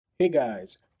Hey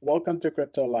guys, welcome to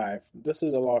Crypto Life. This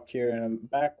is Alok here and I'm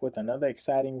back with another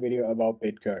exciting video about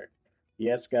Bitgert.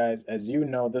 Yes guys, as you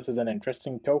know, this is an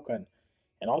interesting token.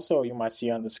 And also you might see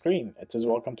on the screen, it says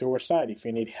welcome to our site. If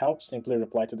you need help, simply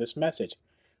reply to this message.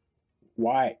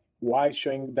 Why? Why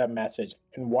showing that message?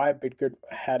 And why Bitgert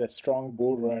had a strong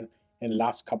bull run in the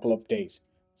last couple of days.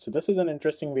 So this is an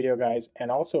interesting video guys.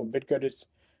 And also Bitgert is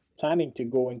planning to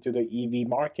go into the EV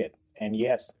market. And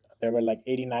yes, there were like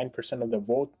 89% of the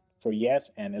vote for yes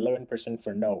and 11%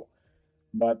 for no.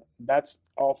 But that's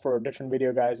all for a different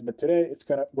video guys. But today it's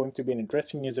going to be an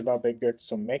interesting news about Bitgert.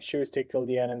 So make sure you stay till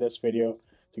the end in this video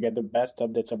to get the best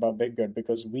updates about Bitgert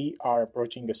because we are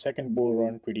approaching the second bull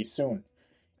run pretty soon.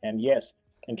 And yes,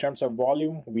 in terms of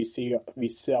volume, we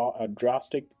saw a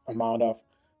drastic amount of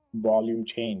volume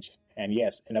change. And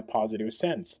yes, in a positive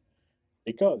sense.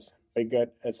 Because Bitgert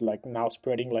is like now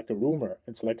spreading like a rumor.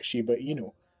 It's like a Shiba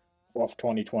Inu of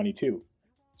 2022.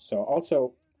 So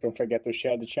also don't forget to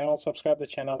share the channel, subscribe the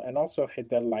channel, and also hit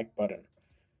that like button.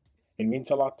 It means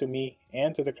a lot to me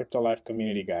and to the Crypto Life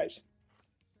community, guys.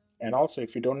 And also,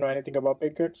 if you don't know anything about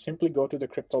Bitgert, simply go to the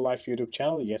Crypto Life YouTube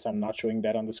channel. Yes, I'm not showing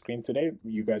that on the screen today.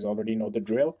 You guys already know the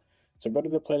drill. So go to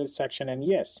the playlist section and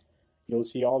yes, you'll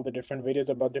see all the different videos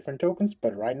about different tokens.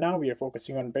 But right now we are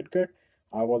focusing on Bitgert.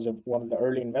 I was one of the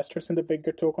early investors in the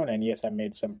Bitgert token. And yes, I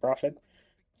made some profit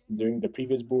during the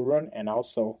previous bull run. And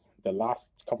also the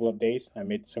last couple of days, I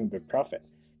made some good profit.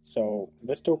 So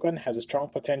this token has a strong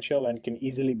potential and can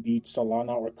easily beat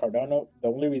Solana or Cardano. The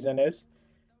only reason is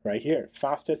right here,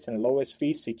 fastest and lowest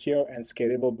fee, secure and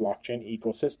scalable blockchain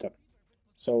ecosystem.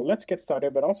 So let's get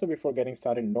started. But also before getting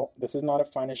started, no, this is not a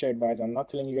financial advice. I'm not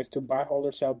telling you guys to buy, hold,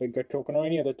 or sell Bitgert token or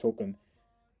any other token.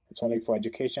 It's only for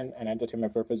education and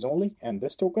entertainment purpose only. And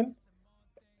this token,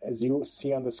 as you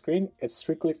see on the screen, it's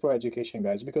strictly for education,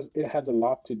 guys, because it has a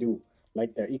lot to do.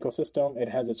 Like their ecosystem, it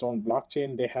has its own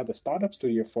blockchain. They have the startup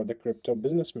studio for the crypto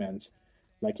businessmen.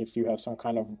 Like if you have some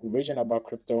kind of vision about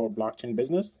crypto or blockchain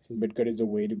business, Bitgert is the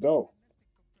way to go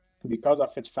because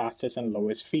of its fastest and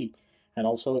lowest fee. And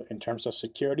also in terms of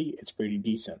security, it's pretty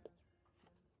decent.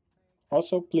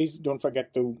 Also, please don't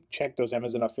forget to check those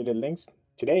Amazon affiliate links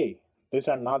today. These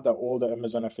are not the old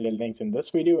Amazon affiliate links. In this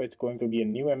video, it's going to be a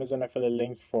new Amazon affiliate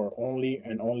links for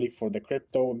only for the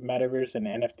crypto, metaverse, and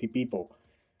NFT people.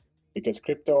 Because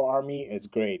crypto army is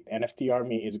great, NFT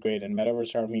army is great, and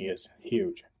metaverse army is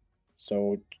huge.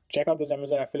 So check out those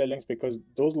Amazon affiliate links because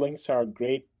those links are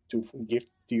great to give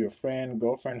to your friend,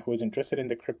 girlfriend who is interested in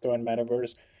the crypto and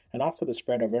metaverse, and also to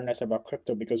spread awareness about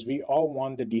crypto because we all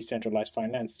want the decentralized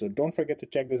finance. So don't forget to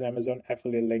check those Amazon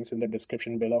affiliate links in the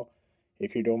description below.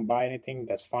 If you don't buy anything,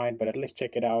 that's fine, but at least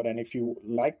check it out. And if you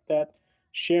like that,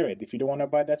 share it. If you don't want to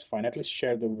buy, that's fine. At least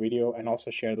share the video and also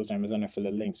share those Amazon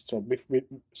affiliate links.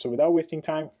 So without wasting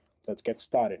time, let's get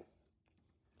started.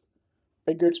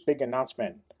 Bitgert's big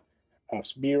announcement of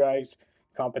BRI's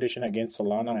competition against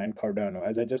Solana and Cardano.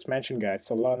 As I just mentioned, guys,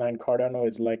 Solana and Cardano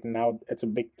is like now it's a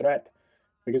big threat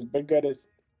because Bitgert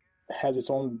has its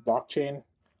own blockchain.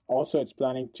 Also, it's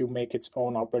planning to make its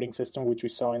own operating system, which we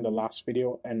saw in the last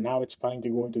video, and now it's planning to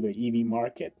go into the EV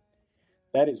market.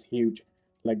 That is huge.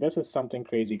 Like this is something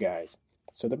crazy, guys.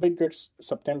 So the Bitgert's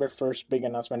September 1st big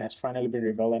announcement has finally been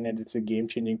revealed and it's a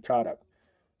game-changing product.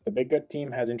 The Bitgert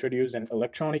team has introduced an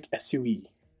electronic SUV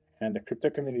and the crypto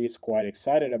community is quite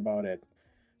excited about it.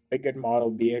 Bitgert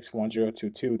model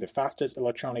BX1022, the fastest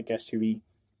electronic SUV,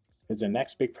 is the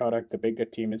next big product the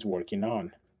Bitgert team is working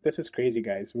on. This is crazy,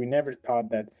 guys. We never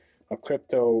thought that a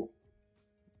crypto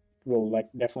will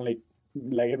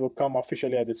it will come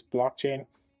officially as its blockchain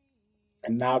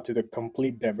and now to the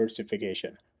complete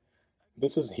diversification.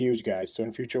 This is huge, guys. So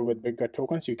in future with Bitgert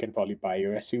tokens, you can probably buy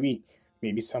your SUV,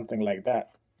 maybe something like that.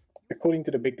 According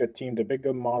to the Bitgert team, the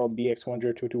Bitgert model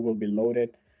BX1022 will be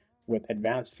loaded with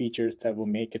advanced features that will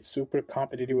make it super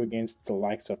competitive against the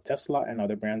likes of Tesla and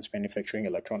other brands manufacturing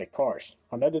electronic cars.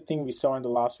 Another thing we saw in the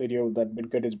last video that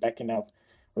Bitgert is backing up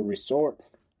a resort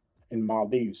in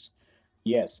Maldives.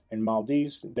 Yes, in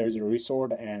Maldives, there's a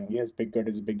resort, and yes, Bitgert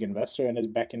is a big investor and is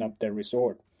backing up their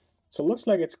resort. So it looks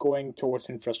like it's going towards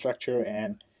infrastructure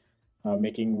and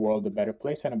making the world a better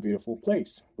place and a beautiful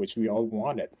place, which we all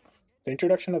wanted. The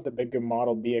introduction of the Bitgert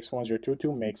model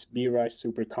BX1022 makes BRI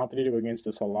super competitive against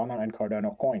the Solana and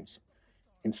Cardano coins.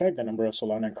 In fact, the number of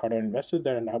Solana and Cardano investors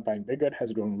that are now buying Bitgert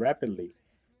has grown rapidly.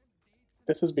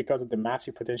 This is because of the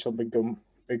massive potential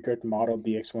Bitgert model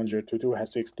BX1022 has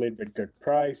to explain Bitgert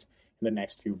price in the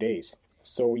next few days.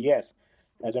 So yes,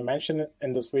 as I mentioned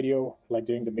in this video, like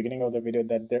during the beginning of the video,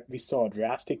 that we saw a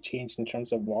drastic change in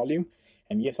terms of volume.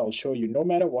 And yes, I'll show you no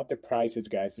matter what the price is,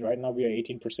 guys. Right now we are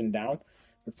 18% down,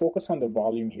 but focus on the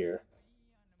volume here.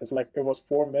 It's like it was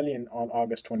 4 million on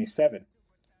August 27.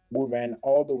 We ran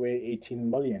all the way 18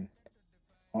 million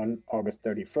on August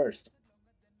 31st.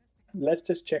 Let's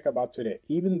just check about today.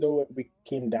 Even though we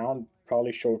came down,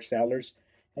 probably short sellers,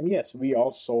 and yes, we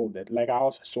all sold it. Like I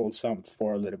also sold some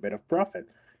for a little bit of profit,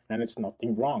 and it's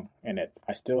nothing wrong in it.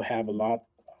 I still have a lot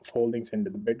of holdings into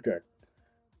the Bitgert,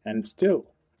 and still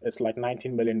it's like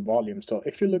 19 million volume. So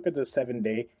if you look at the 7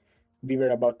 day, we were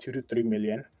about 2 to 3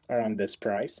 million around this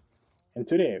price, and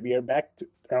today we are back to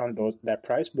around that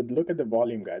price. But look at the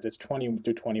volume, guys. It's 20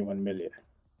 to 21 million.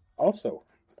 Also,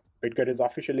 Bitgert is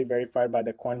officially verified by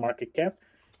the CoinMarketCap,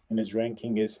 and its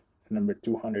ranking is number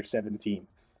 217.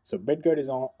 So Bitgert is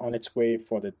on its way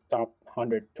for the top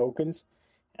 100 tokens,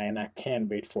 and I can't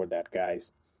wait for that,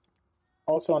 guys.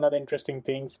 Also, another interesting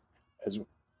things is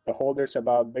the holders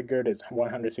about Bitgert is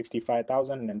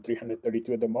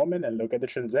 165,332 at the moment, and look at the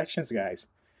transactions, guys.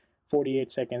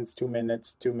 48 seconds, 2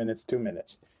 minutes, 2 minutes, 2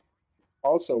 minutes.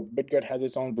 Also, Bitgert has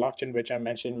its own blockchain, which I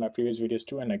mentioned in my previous videos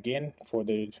too. And again, for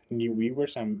the new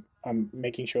viewers, I'm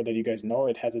making sure that you guys know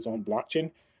it has its own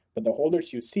blockchain. But the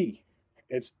holders you see,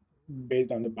 it's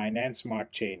based on the Binance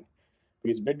Smart Chain.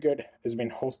 Because Bitgert has been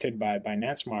hosted by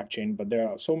Binance Smart Chain, but there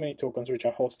are so many tokens which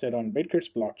are hosted on Bitgert's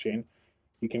blockchain.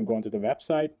 You can go onto the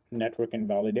website, network and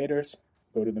validators,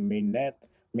 go to the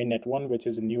mainnet 1, which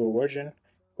is a newer version,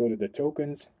 go to the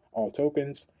tokens, all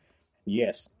tokens.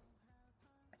 Yes,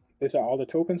 these are all the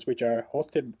tokens which are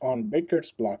hosted on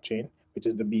Bitgert's blockchain, which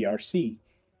is the BRC.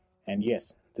 And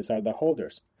yes, these are the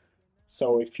holders.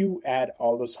 So if you add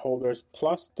all those holders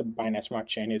plus the Binance Smart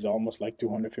Chain is almost like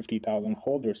 250,000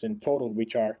 holders in total,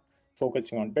 which are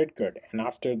focusing on Bitgert. And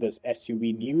after this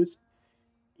SUV news,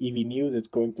 EV news, it's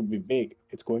going to be big.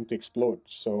 It's going to explode.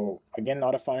 So again,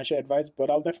 not a financial advice, but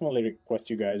I'll definitely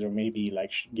request you guys, or maybe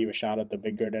like give a shout out to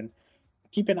Bitgert and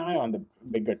keep an eye on the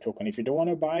Bitgert token. If you don't want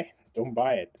to buy, don't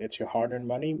buy it. It's your hard-earned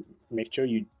money. Make sure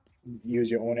you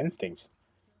use your own instincts.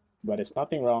 But it's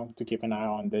nothing wrong to keep an eye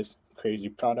on this crazy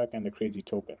product and the crazy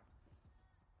token.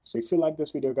 So if you like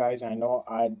this video, guys, I know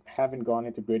I haven't gone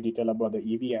into great detail about the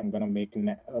EV. I'm going to make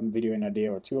a video in a day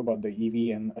or two about the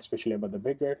EV and especially about the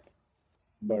Bitgert.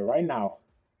 But right now,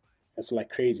 it's like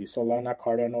crazy. Solana,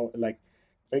 Cardano, like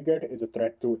Bitgert is a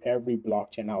threat to every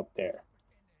blockchain out there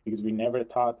because we never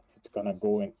thought it's going to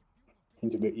go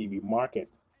into the EV market.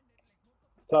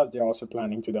 Plus, they're also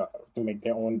planning to make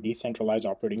their own decentralized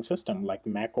operating system like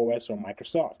Mac OS or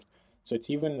Microsoft. So it's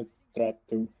even a threat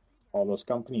to all those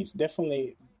companies.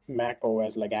 Definitely, Mac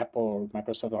OS like Apple or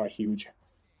Microsoft are huge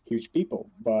people,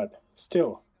 but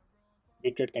still,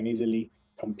 Bitcoin can easily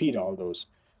compete all those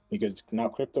because now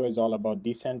crypto is all about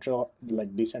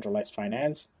decentralized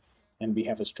finance, and we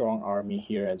have a strong army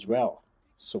here as well.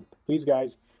 So please,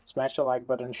 guys, smash the like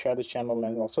button, share the channel,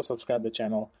 and also subscribe the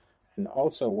channel. And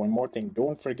also, one more thing,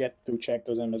 don't forget to check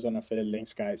those Amazon affiliate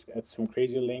links, guys. It's some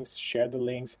crazy links. Share the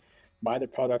links, buy the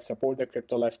product, support the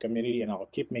Crypto Life community, and I'll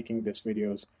keep making this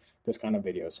kind of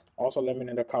videos. Also, let me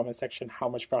know in the comment section how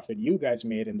much profit you guys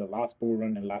made in the last bull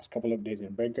run and last couple of days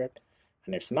in Bitgert.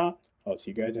 And if not, I'll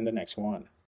see you guys in the next one.